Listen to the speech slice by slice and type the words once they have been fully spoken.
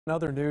In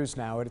other news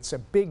now, it's a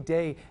big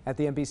day at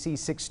the NBC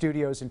 6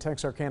 studios in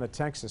Texarkana,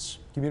 Texas.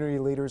 Community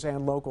leaders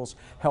and locals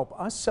help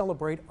us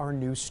celebrate our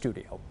new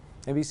studio.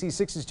 NBC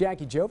 6's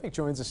Jackie Jovic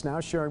joins us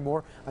now, sharing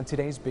more on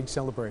today's big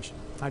celebration.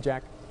 Hi,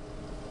 Jack.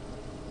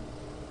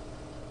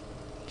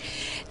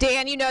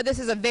 Dan, you know this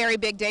is a very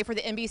big day for the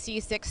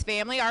NBC 6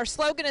 family. Our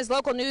slogan is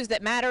local news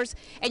that matters,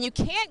 and you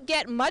can't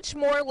get much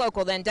more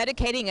local than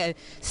dedicating a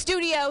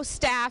studio,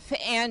 staff,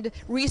 and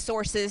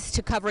resources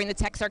to covering the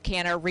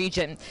Texarkana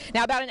region.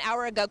 Now, about an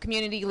hour ago,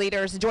 community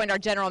leaders joined our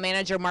general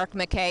manager, Mark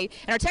McKay,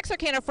 and our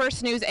Texarkana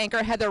First News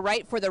anchor, Heather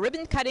Wright, for the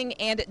ribbon cutting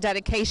and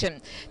dedication.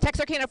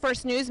 Texarkana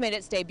First News made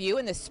its debut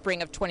in the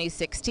spring of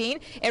 2016.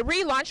 It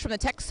relaunched from the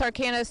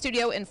Texarkana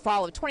studio in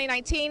fall of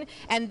 2019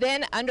 and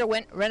then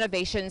underwent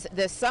renovations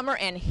this summer,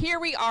 and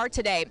here we are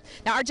today.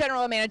 Now, our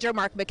general manager,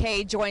 Mark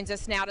McKay, joins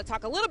us now to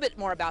talk a little bit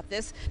more about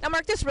this. Now,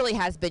 Mark, this really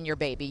has been your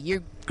baby.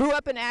 You grew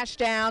up in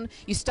Ashdown.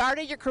 You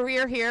started your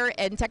career here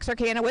in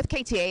Texarkana with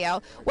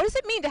KTAL. What does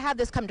it mean to have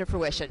this come to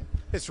fruition?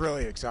 It's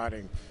really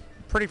exciting.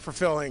 Pretty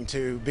fulfilling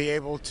to be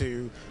able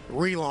to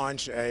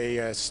relaunch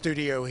a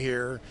studio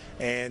here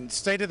and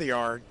state of the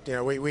art. You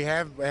know, we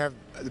have a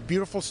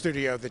beautiful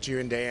studio that you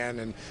and Dan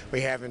and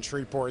we have in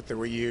Shreveport that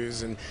we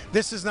use, and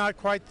this is not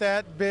quite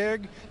that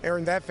big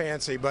or that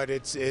fancy, but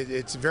it's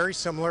very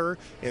similar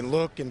in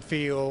look and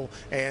feel,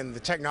 and the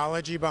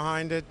technology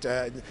behind it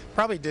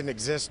probably didn't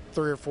exist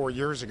 3 or 4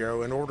 years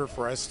ago in order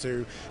for us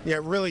to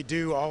really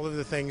do all of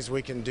the things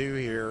we can do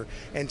here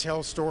and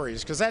tell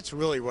stories, because that's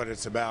really what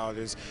it's about,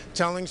 is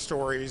telling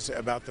stories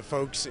about the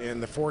folks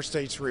in the 4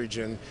 states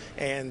region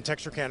and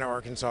Texarkana,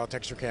 Arkansas,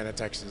 Texarkana,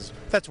 Texas.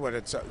 That's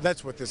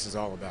what this is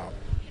all about.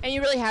 And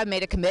you really have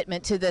made a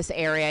commitment to this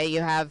area.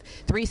 You have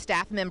 3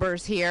 staff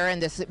members here in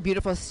this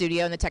beautiful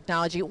studio and the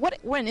technology. What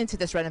went into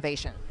this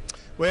renovation?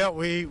 Well,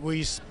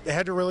 we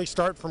had to really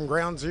start from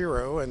ground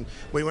zero, and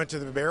we went to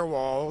the bare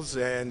walls,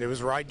 and it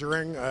was right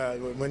during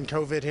when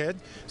COVID hit,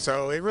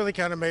 so it really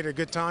kind of made a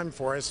good time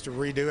for us to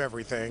redo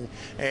everything.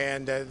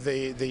 And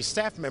the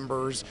staff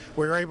members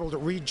were able to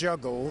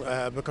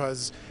rejuggle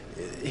because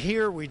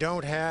here we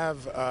don't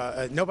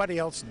have, nobody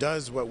else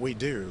does what we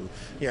do.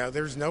 You know,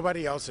 there's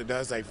nobody else that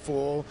does a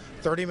full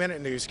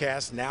 30-minute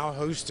newscast now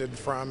hosted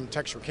from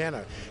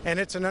Texarkana, and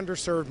it's an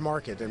underserved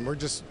market, and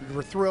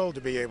we're thrilled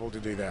to be able to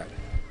do that.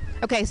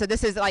 Okay, so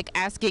this is like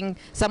asking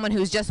someone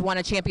who's just won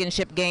a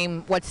championship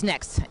game, what's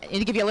next? I need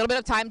to give you a little bit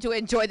of time to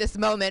enjoy this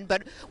moment,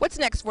 but what's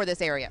next for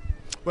this area?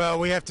 Well,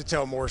 we have to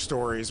tell more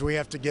stories. We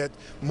have to get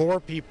more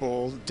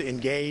people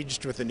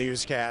engaged with the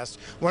newscast.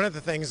 One of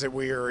the things that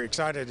we are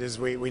excited is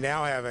we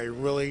now have a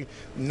really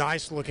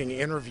nice looking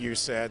interview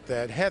set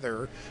that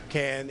Heather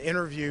can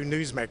interview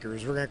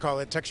newsmakers. We're going to call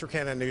it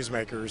Texarkana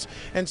Newsmakers.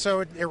 And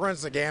so it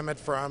runs the gamut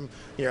from,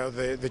 you know,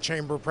 the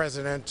chamber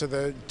president to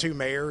the 2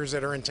 mayors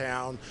that are in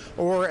town,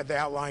 or the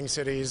outlying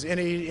cities,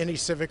 any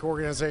civic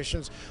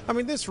organizations. I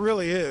mean, this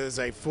really is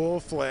a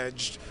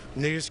full-fledged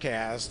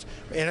newscast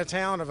in a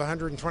town of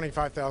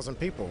 125,000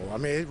 people. I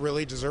mean, it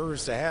really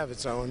deserves to have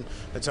its own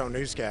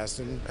newscast,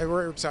 and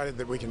we're excited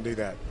that we can do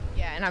that.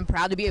 Yeah, and I'm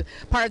proud to be a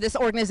part of this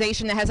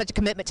organization that has such a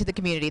commitment to the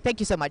community. Thank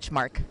you so much,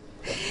 Mark.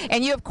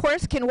 And you, of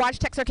course, can watch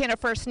Texarkana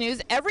First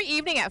News every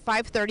evening at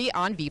 5:30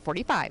 on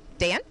V45.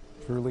 Dan?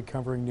 Truly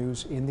covering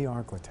news in the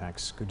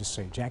Arklatex. Good to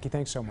see. Jackie,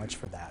 thanks so much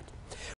for that.